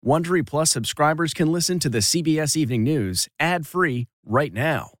Wondery Plus subscribers can listen to the CBS Evening News ad-free right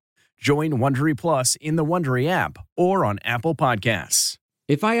now. Join Wondery Plus in the Wondery app or on Apple Podcasts.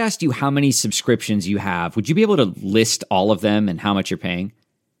 If I asked you how many subscriptions you have, would you be able to list all of them and how much you're paying?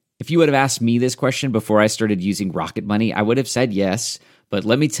 If you would have asked me this question before I started using Rocket Money, I would have said yes, but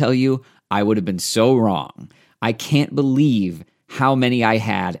let me tell you, I would have been so wrong. I can't believe how many I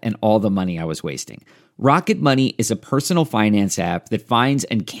had and all the money I was wasting. Rocket Money is a personal finance app that finds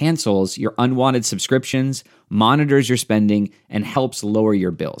and cancels your unwanted subscriptions, monitors your spending, and helps lower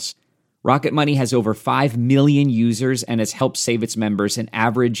your bills. Rocket Money has over 5 million users and has helped save its members an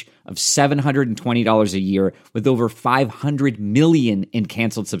average of $720 a year with over 500 million in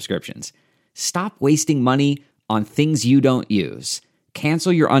canceled subscriptions. Stop wasting money on things you don't use.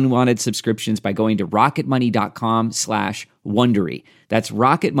 Cancel your unwanted subscriptions by going to rocketmoney.com/Wondery. That's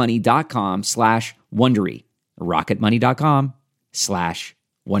rocketmoney.com/Wondery.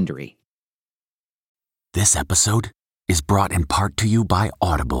 rocketmoney.com/Wondery. This episode is brought in part to you by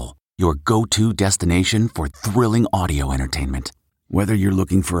Audible, your go-to destination for thrilling audio entertainment. Whether you're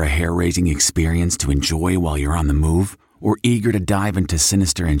looking for a hair-raising experience to enjoy while you're on the move or eager to dive into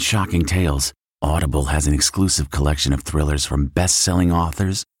sinister and shocking tales, Audible has an exclusive collection of thrillers from best-selling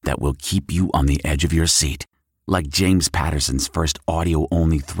authors that will keep you on the edge of your seat. Like James Patterson's first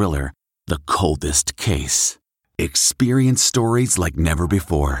audio-only thriller, The Coldest Case. Experience stories like never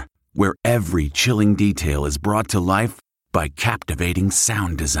before, where every chilling detail is brought to life by captivating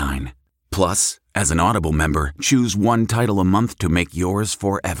sound design. Plus, as an Audible member, choose one title a month to make yours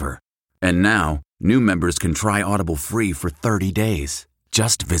forever. And now, new members can try Audible free for 30 days.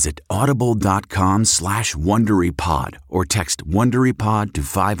 Just visit audible.com/WonderyPod or text WonderyPod to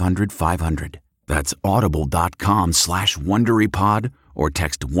 500-500. That's audible.com/WonderyPod or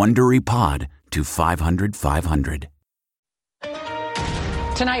text WonderyPod to 500-500.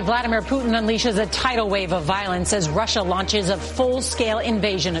 Tonight, Vladimir Putin unleashes a tidal wave of violence as Russia launches a full-scale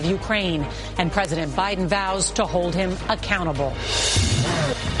invasion of Ukraine, and President Biden vows to hold him accountable.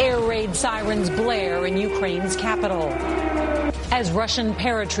 Air raid sirens blare in Ukraine's capital as Russian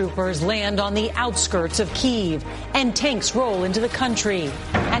paratroopers land on the outskirts of Kyiv and tanks roll into the country.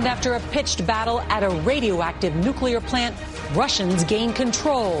 And after a pitched battle at a radioactive nuclear plant, Russians gain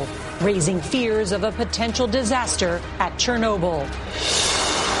control, raising fears of a potential disaster at Chernobyl.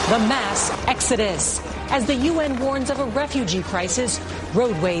 The mass exodus. As the UN warns of a refugee crisis,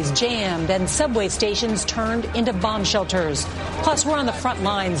 roadways jammed and subway stations turned into bomb shelters. Plus, we're on the front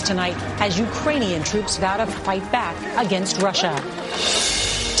lines tonight as Ukrainian troops vow to fight back against Russia.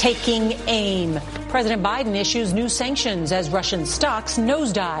 Taking aim. President Biden issues new sanctions as Russian stocks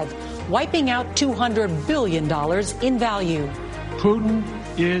nosedive, wiping out $200 billion in value. Putin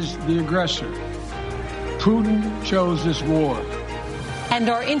is the aggressor. Putin chose this war. And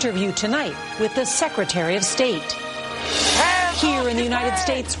our interview tonight with the Secretary of State. Here in the United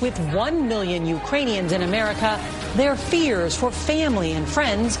States, with 1 million Ukrainians in America, their fears for family and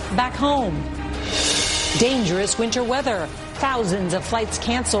friends back home. Dangerous winter weather. Thousands of flights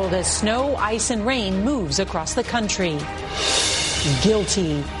canceled as snow, ice, and rain moves across the country.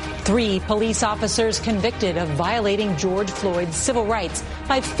 Guilty. 3 police officers convicted of violating George Floyd's civil rights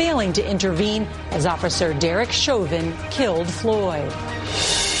by failing to intervene as Officer Derek Chauvin killed Floyd.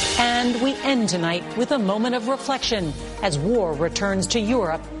 And we end tonight with a moment of reflection as war returns to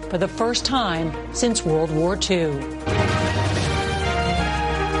Europe for the first time since World War II.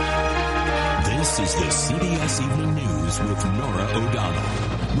 This is the CBS Evening News with Norah O'Donnell,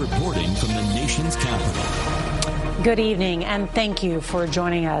 reporting from the nation's capital. Good evening, and thank you for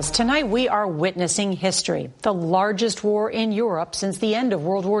joining us. Tonight, we are witnessing history, the largest war in Europe since the end of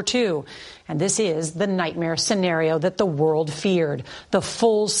World War II. And this is the nightmare scenario that the world feared. The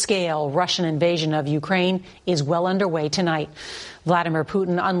full-scale Russian invasion of Ukraine is well underway tonight. Vladimir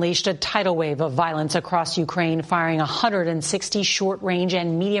Putin unleashed a tidal wave of violence across Ukraine, firing 160 short-range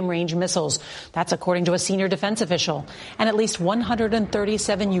and medium-range missiles. That's according to a senior defense official. And at least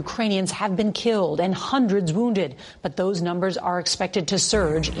 137 Ukrainians have been killed and hundreds wounded. But those numbers are expected to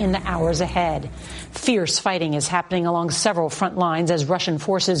surge in the hours ahead. Fierce fighting is happening along several front lines as Russian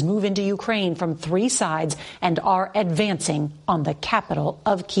forces move into Ukraine from 3 sides and are advancing on the capital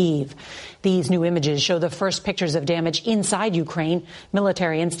of Kyiv. These new images show the first pictures of damage inside Ukraine.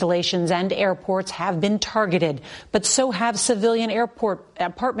 Military installations and airports have been targeted, but so have civilian airport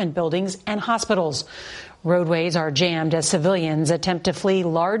apartment buildings and hospitals. Roadways are jammed as civilians attempt to flee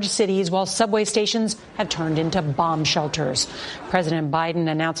large cities while subway stations have turned into bomb shelters. President Biden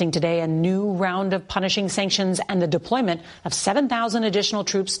announcing today a new round of punishing sanctions and the deployment of 7,000 additional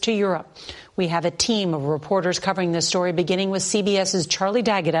troops to Europe. We have a team of reporters covering this story, beginning with CBS's Charlie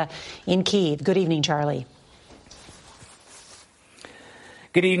D'Agata in Kyiv. Good evening, Charlie.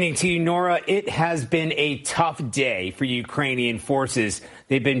 Good evening to you, Nora. It has been a tough day for Ukrainian forces.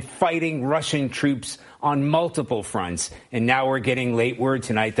 They've been fighting Russian troops on multiple fronts, and now we're getting late word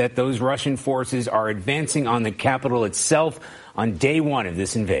tonight that those Russian forces are advancing on the capital itself on day one of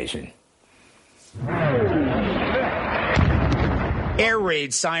this invasion. Air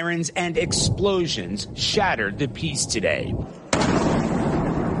raid sirens and explosions shattered the peace today.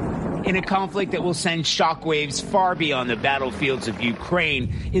 In a conflict that will send shockwaves far beyond the battlefields of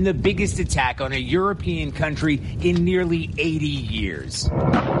Ukraine in the biggest attack on a European country in nearly 80 years.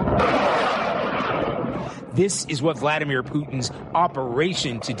 This is what Vladimir Putin's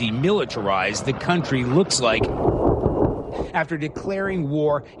operation to demilitarize the country looks like after declaring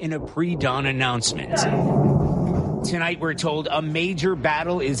war in a pre-dawn announcement. Tonight, we're told a major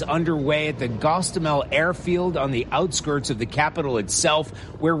battle is underway at the Gostomel airfield on the outskirts of the capital itself,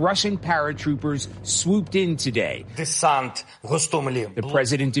 where Russian paratroopers swooped in today. The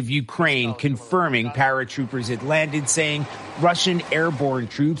president of Ukraine confirming paratroopers had landed, saying Russian airborne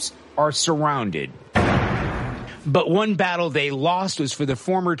troops are surrounded. But one battle they lost was for the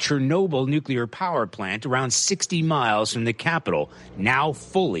former Chernobyl nuclear power plant around 60 miles from the capital, now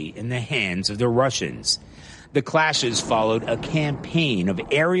fully in the hands of the Russians. The clashes followed a campaign of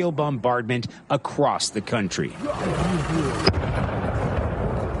aerial bombardment across the country.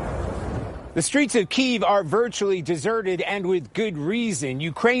 The streets of Kyiv are virtually deserted, and with good reason.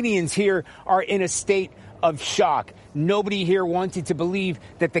 Ukrainians here are in a state of shock. Nobody here wanted to believe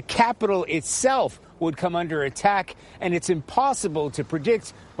that the capital itself would come under attack, and it's impossible to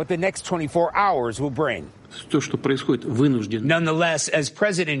predict what the next 24 hours will bring. Nonetheless, as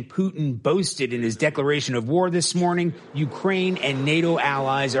President Putin boasted in his declaration of war this morning, Ukraine and NATO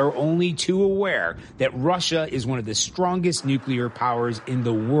allies are only too aware that Russia is one of the strongest nuclear powers in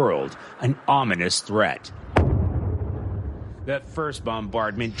the world, an ominous threat. That first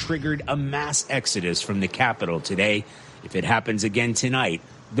bombardment triggered a mass exodus from the capital today. If it happens again tonight,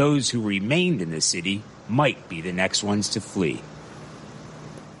 those who remained in the city might be the next ones to flee.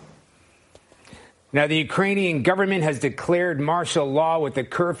 Now, the Ukrainian government has declared martial law with the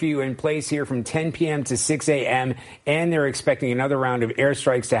curfew in place here from 10 p.m. to 6 a.m., and they're expecting another round of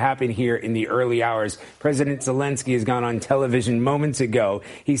airstrikes to happen here in the early hours. President Zelensky has gone on television moments ago.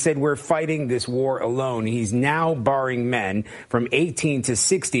 He said, we're fighting this war alone. He's now barring men from 18 to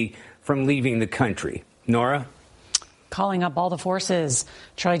 60 from leaving the country. Nora? Calling up all the forces.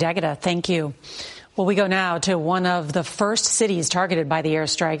 Charlie D'Agata, thank you. Well, we go now to one of the first cities targeted by the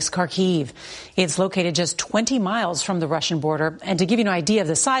airstrikes, Kharkiv. It's located just 20 miles from the Russian border. And to give you an idea of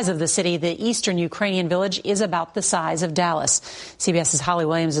the size of the city, the eastern Ukrainian village is about the size of Dallas. CBS's Holly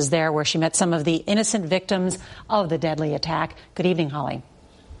Williams is there, where she met some of the innocent victims of the deadly attack. Good evening, Holly.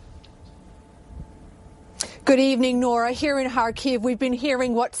 Good evening, Nora. Here in Kharkiv, we've been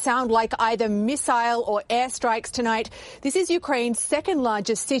hearing what sound like either missile or airstrikes tonight. This is Ukraine's second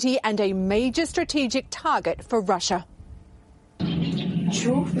largest city and a major strategic target for Russia.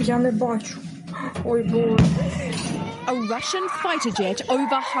 A Russian fighter jet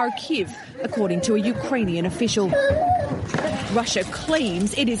over Kharkiv, according to a Ukrainian official. Russia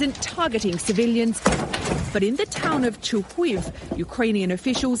claims it isn't targeting civilians, but in the town of Chuhuiv, Ukrainian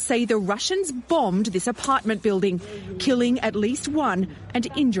officials say the Russians bombed this apartment building, killing at least one and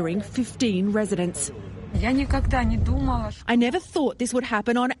injuring 15 residents. I never thought this would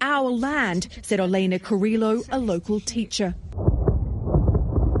happen on our land, said Olena Kurillo, a local teacher.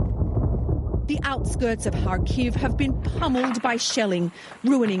 The outskirts of Kharkiv have been pummeled by shelling,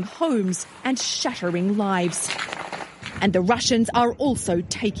 ruining homes and shattering lives. And the Russians are also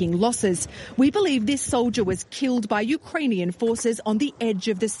taking losses. We believe this soldier was killed by Ukrainian forces on the edge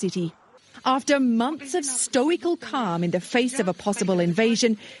of the city. After months of stoical calm in the face of a possible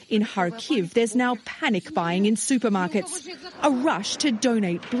invasion, in Kharkiv there's now panic buying in supermarkets, a rush to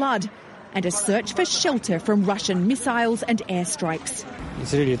donate blood, and a search for shelter from Russian missiles and airstrikes.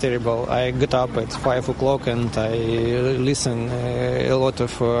 It's really terrible. I get up at 5 o'clock and I listen a lot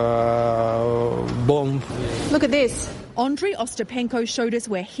of bomb. Look at this. Andriy Ostapenko showed us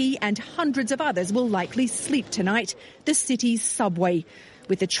where he and hundreds of others will likely sleep tonight, the city's subway.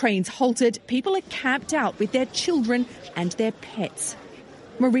 With the trains halted, people are camped out with their children and their pets.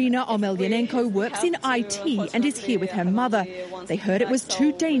 Marina Omelyanenko works in IT and is here with her mother. They heard it was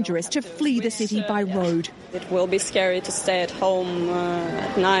too dangerous to flee the city by road. It will be scary to stay at home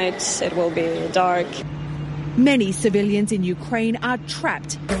at night. It will be dark. Many civilians in Ukraine are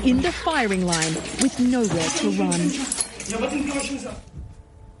trapped in the firing line with nowhere to run.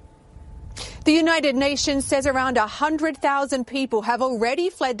 The United Nations says around 100,000 people have already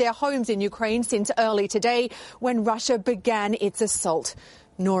fled their homes in Ukraine since early today when Russia began its assault.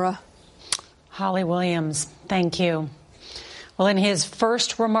 Nora. Holly Williams, thank you. Well, in his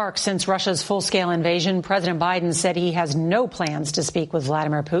first remarks since Russia's full-scale invasion, President Biden said he has no plans to speak with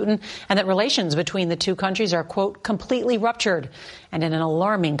Vladimir Putin and that relations between the two countries are, quote, completely ruptured. And in an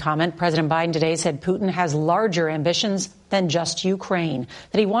alarming comment, President Biden today said Putin has larger ambitions than just Ukraine,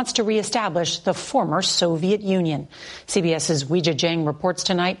 that he wants to reestablish the former Soviet Union. CBS's Weijia Jiang reports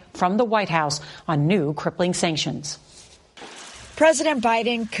tonight from the White House on new crippling sanctions. President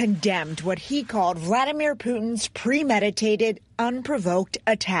Biden condemned what he called Vladimir Putin's premeditated, unprovoked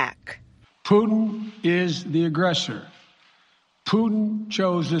attack. Putin is the aggressor. Putin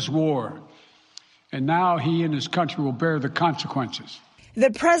chose this war, and now he and his country will bear the consequences. The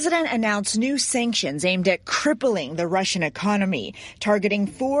president announced new sanctions aimed at crippling the Russian economy, targeting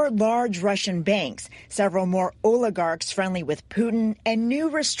 4 large Russian banks, several more oligarchs friendly with Putin, and new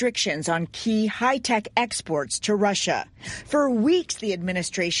restrictions on key high-tech exports to Russia. For weeks, the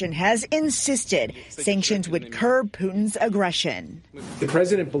administration has insisted sanctions would curb Putin's aggression. The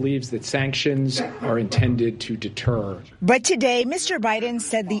president believes that sanctions are intended to deter. But today, Mr. Biden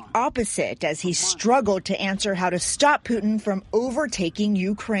said the opposite as he struggled to answer how to stop Putin from overtaking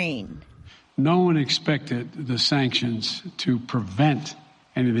Ukraine. No one expected the sanctions to prevent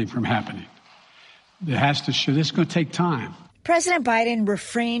anything from happening. This is going to take time. President Biden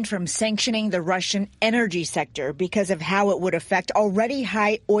refrained from sanctioning the Russian energy sector because of how it would affect already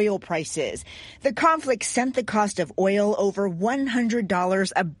high oil prices. The conflict sent the cost of oil over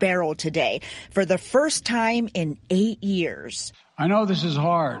 $100 a barrel today for the first time in 8 years. I know this is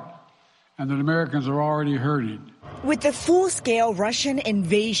hard and that Americans are already hurting. With the full-scale Russian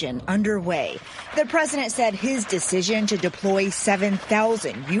invasion underway, the president said his decision to deploy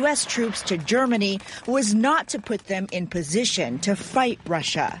 7,000 U.S. troops to Germany was not to put them in position to fight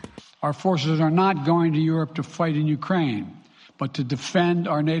Russia. Our forces are not going to Europe to fight in Ukraine, but to defend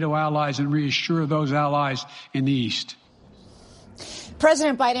our NATO allies and reassure those allies in the East.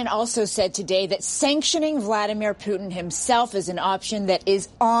 President Biden also said today that sanctioning Vladimir Putin himself is an option that is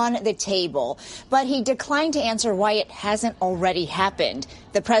on the table, but he declined to answer why it hasn't already happened.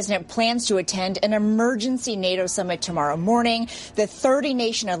 The president plans to attend an emergency NATO summit tomorrow morning. The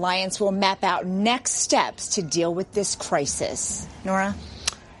 30-nation alliance will map out next steps to deal with this crisis. Nora?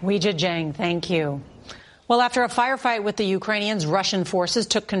 Weijia Jiang, thank you. Well, after a firefight with the Ukrainians, Russian forces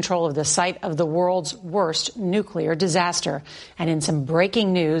took control of the site of the world's worst nuclear disaster. And in some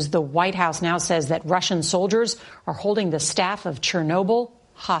breaking news, the White House now says that Russian soldiers are holding the staff of Chernobyl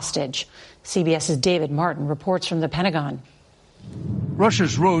hostage. CBS's David Martin reports from the Pentagon.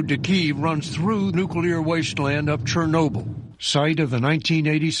 Russia's road to Kyiv runs through nuclear wasteland of Chernobyl, site of the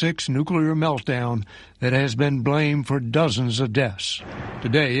 1986 nuclear meltdown that has been blamed for dozens of deaths.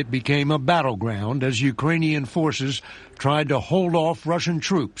 Today it became a battleground as Ukrainian forces tried to hold off Russian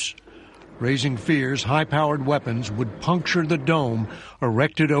troops, raising fears high-powered weapons would puncture the dome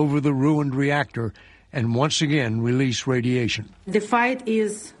erected over the ruined reactor and once again release radiation. The fight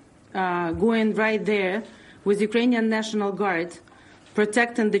is going right there with Ukrainian National Guard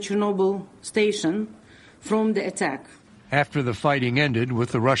protecting the Chernobyl station from the attack. After the fighting ended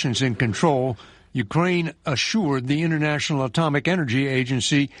with the Russians in control, Ukraine assured the International Atomic Energy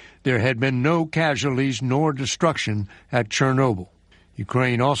Agency there had been no casualties nor destruction at Chernobyl.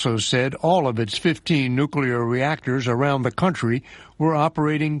 Ukraine also said all of its 15 nuclear reactors around the country were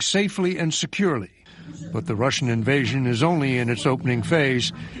operating safely and securely. But the Russian invasion is only in its opening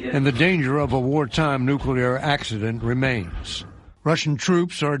phase, and the danger of a wartime nuclear accident remains. Russian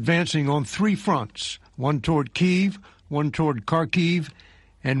troops are advancing on 3 fronts, one toward Kyiv, one toward Kharkiv,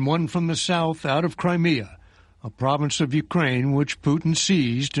 and one from the south out of Crimea, a province of Ukraine which Putin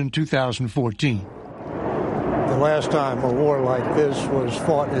seized in 2014. The last time a war like this was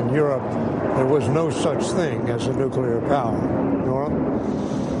fought in Europe, there was no such thing as a nuclear power.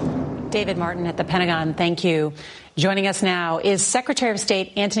 Nora? David Martin at the Pentagon, thank you. Joining us now is Secretary of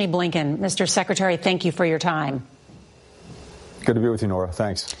State Antony Blinken. Mr. Secretary, thank you for your time. Good to be with you, Nora.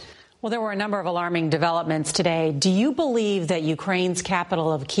 Thanks. Well, there were a number of alarming developments today. Do you believe that Ukraine's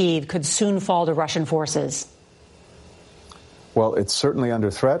capital of Kyiv could soon fall to Russian forces? Well, it's certainly under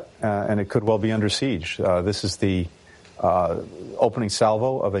threat, and it could well be under siege. This is the opening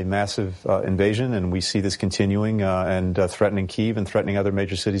salvo of a massive invasion, and we see this continuing and threatening Kyiv and threatening other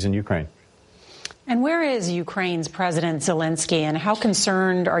major cities in Ukraine. And where is Ukraine's President Zelensky, and how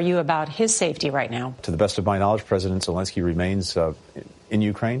concerned are you about his safety right now? To the best of my knowledge, President Zelensky remains in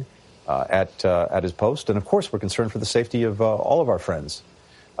Ukraine at his post. And, of course, we're concerned for the safety of all of our friends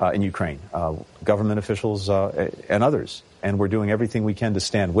in Ukraine, government officials and others. And we're doing everything we can to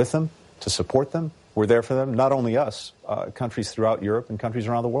stand with them, to support them. We're there for them, not only us, countries throughout Europe and countries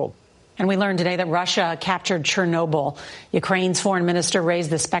around the world. And we learned today that Russia captured Chernobyl. Ukraine's foreign minister raised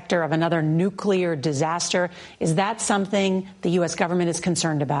the specter of another nuclear disaster. Is that something the U.S. government is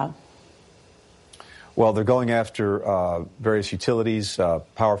concerned about? Well, they're going after various utilities,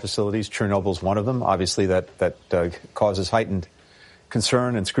 power facilities. Chernobyl's one of them. Obviously, that causes heightened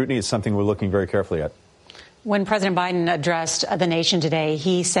concern and scrutiny. It's something we're looking very carefully at. When President Biden addressed the nation today,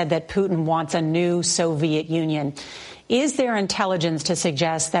 he said that Putin wants a new Soviet Union. Is there intelligence to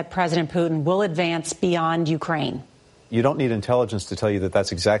suggest that President Putin will advance beyond Ukraine? You don't need intelligence to tell you that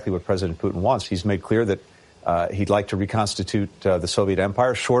that's exactly what President Putin wants. He's made clear that he'd like to reconstitute the Soviet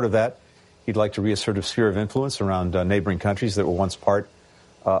empire. Short of that, he'd like to reassert a sphere of influence around neighboring countries that were once part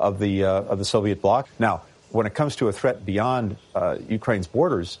of the Soviet bloc. Now, when it comes to a threat beyond Ukraine's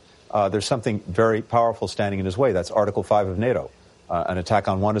borders, there's something very powerful standing in his way. That's Article 5 of NATO. An attack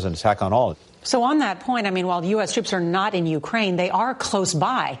on one is an attack on all. So on that point, I mean, while U.S. troops are not in Ukraine, they are close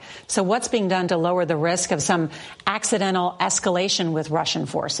by. So what's being done to lower the risk of some accidental escalation with Russian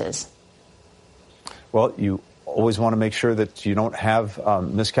forces? Well, you always want to make sure that you don't have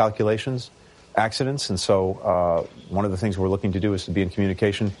miscalculations, accidents. And so one of the things we're looking to do is to be in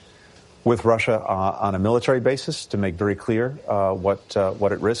communication with Russia on a military basis to make very clear what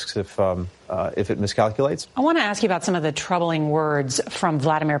it risks if it miscalculates. I want to ask you about some of the troubling words from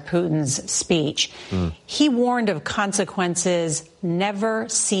Vladimir Putin's speech. He warned of consequences never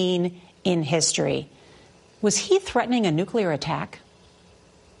seen in history. Was he threatening a nuclear attack?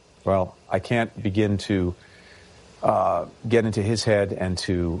 Well, I can't begin to get into his head and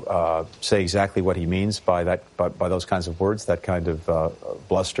to say exactly what he means by those kinds of words, that kind of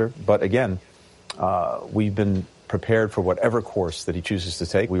bluster. But again, we've been prepared for whatever course that he chooses to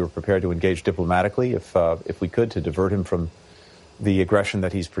take. We were prepared to engage diplomatically if we could to divert him from the aggression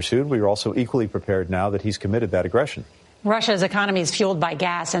that he's pursued. We are also equally prepared now that he's committed that aggression. Russia's economy is fueled by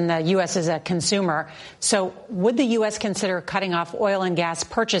gas, and the U.S. is a consumer. So would the U.S. consider cutting off oil and gas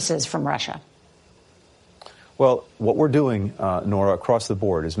purchases from Russia? Well, what we're doing, Nora, across the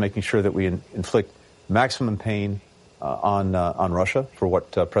board is making sure that we inflict maximum pain on Russia for what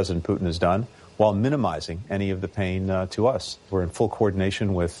President Putin has done, while minimizing any of the pain to us. We're in full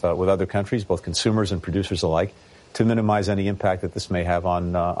coordination with other countries, both consumers and producers alike, to minimize any impact that this may have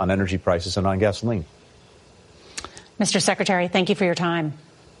on energy prices and on gasoline. Mr. Secretary, thank you for your time.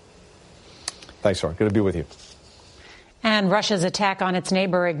 Thanks, Nora. Good to be with you. And Russia's attack on its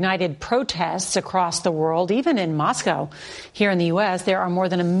neighbor ignited protests across the world, even in Moscow. Here in the U.S., there are more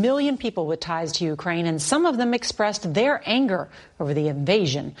than 1 million people with ties to Ukraine, and some of them expressed their anger over the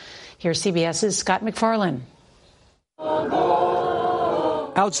invasion. Here's CBS's Scott MacFarlane.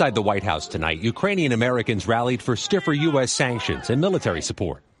 Outside the White House tonight, Ukrainian Americans rallied for stiffer U.S. sanctions and military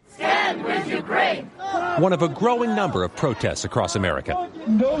support. Stand with Ukraine! One of a growing number of protests across America.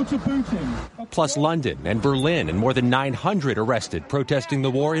 No to Putin. Plus London and Berlin, and more than 900 arrested protesting the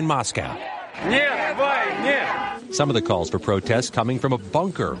war in Moscow. Some of the calls for protests coming from a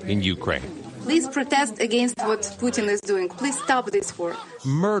bunker in Ukraine. Please protest against what Putin is doing. Please stop this war.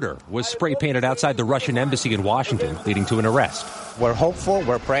 Murder was spray painted outside the Russian embassy in Washington, leading to an arrest. We're hopeful.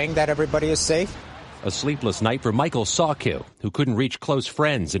 We're praying that everybody is safe. A sleepless night for Michael Sawkill, who couldn't reach close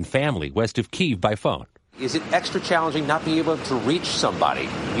friends and family west of Kyiv by phone. Is it extra challenging not being able to reach somebody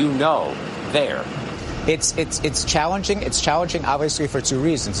there? It's challenging. It's challenging, obviously, for two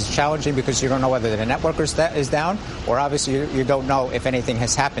reasons. It's challenging because you don't know whether the network is down, or obviously you don't know if anything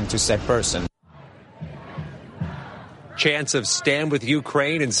has happened to said person. Chants of stand with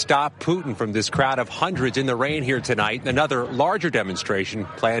Ukraine and stop Putin from this crowd of hundreds in the rain here tonight. Another larger demonstration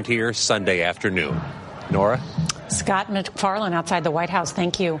planned here Sunday afternoon. Nora? Scott MacFarlane outside the White House.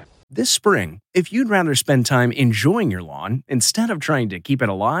 Thank you. This spring, if you'd rather spend time enjoying your lawn instead of trying to keep it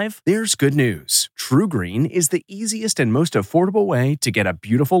alive, there's good news. TruGreen is the easiest and most affordable way to get a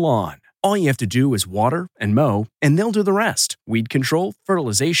beautiful lawn. All you have to do is water and mow, and they'll do the rest. Weed control,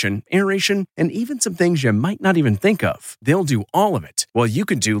 fertilization, aeration, and even some things you might not even think of. They'll do all of it, while you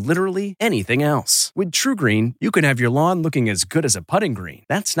can do literally anything else. With TruGreen, you can have your lawn looking as good as a putting green.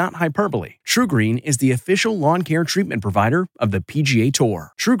 That's not hyperbole. TruGreen is the official lawn care treatment provider of the PGA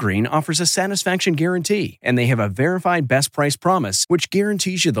Tour. TruGreen offers a satisfaction guarantee, and they have a verified best price promise, which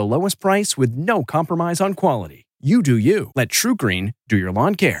guarantees you the lowest price with no compromise on quality. You do you. Let TruGreen do your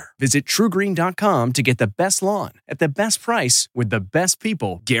lawn care. Visit TruGreen.com to get the best lawn at the best price with the best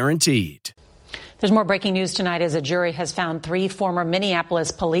people guaranteed. There's more breaking news tonight as a jury has found 3 former Minneapolis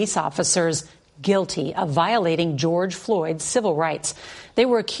police officers guilty of violating George Floyd's civil rights. They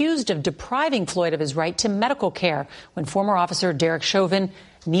were accused of depriving Floyd of his right to medical care when former officer Derek Chauvin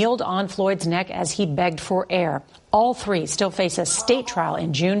kneeled on Floyd's neck as he begged for air. All 3 still face a state trial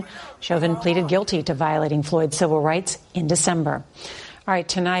in June. Chauvin pleaded guilty to violating Floyd's civil rights in December. All right,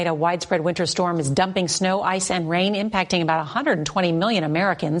 tonight, a widespread winter storm is dumping snow, ice, and rain, impacting about 120 million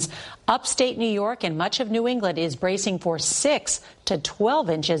Americans. Upstate New York and much of New England is bracing for 6 to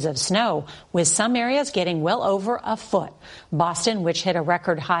 12 inches of snow, with some areas getting well over a foot. Boston, which hit a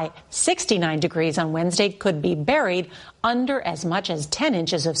record high 69 degrees on Wednesday, could be buried under as much as 10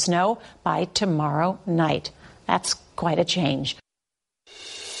 inches of snow by tomorrow night. That's quite a change.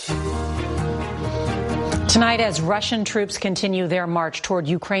 Tonight, as Russian troops continue their march toward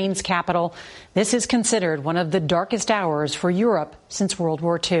Ukraine's capital, this is considered one of the darkest hours for Europe since World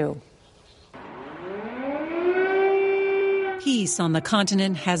War II. Peace on the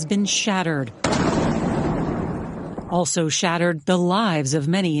continent has been shattered. Also shattered the lives of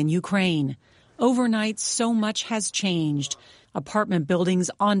many in Ukraine. Overnight, so much has changed. Apartment buildings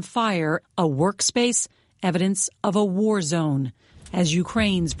on fire, a workspace, evidence of a war zone. As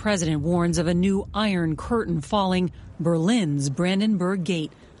Ukraine's president warns of a new Iron Curtain falling, Berlin's Brandenburg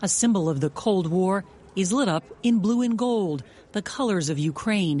Gate, a symbol of the Cold War, is lit up in blue and gold, the colors of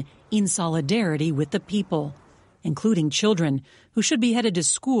Ukraine, in solidarity with the people, including children who should be headed to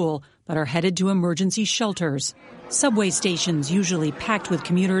school but are headed to emergency shelters. Subway stations, usually packed with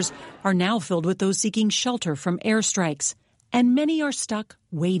commuters, are now filled with those seeking shelter from airstrikes. And many are stuck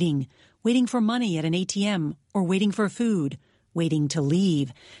waiting for money at an ATM or waiting for food. Waiting to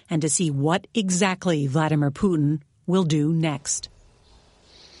leave and to see what exactly Vladimir Putin will do next.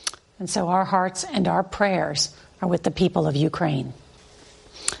 And so our hearts and our prayers are with the people of Ukraine.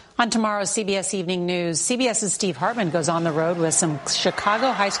 On tomorrow's CBS Evening News, CBS's Steve Hartman goes on the road with some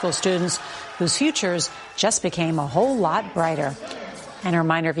Chicago high school students whose futures just became a whole lot brighter. And a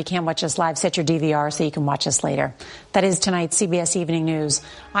reminder, if you can't watch us live, set your DVR so you can watch us later. That is tonight's CBS Evening News.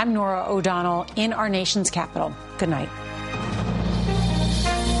 I'm Norah O'Donnell in our nation's capital. Good night.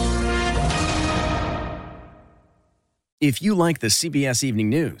 If you like the CBS Evening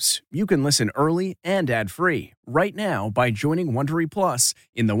News, you can listen early and ad-free right now by joining Wondery Plus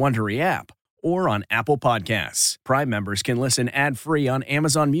in the Wondery app or on Apple Podcasts. Prime members can listen ad-free on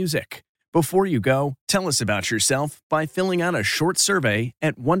Amazon Music. Before you go, tell us about yourself by filling out a short survey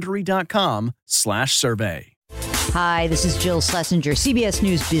at Wondery.com/survey. Hi, this is Jill Schlesinger, CBS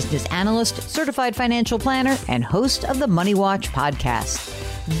News business analyst, certified financial planner, and host of the Money Watch podcast.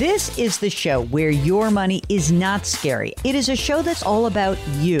 This is the show where your money is not scary. It is a show that's all about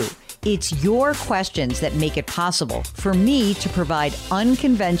you. It's your questions that make it possible for me to provide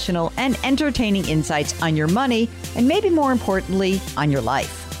unconventional and entertaining insights on your money and maybe more importantly, on your life.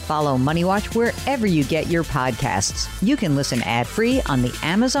 Follow Money Watch wherever you get your podcasts. You can listen ad-free on the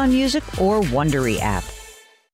Amazon Music or Wondery app.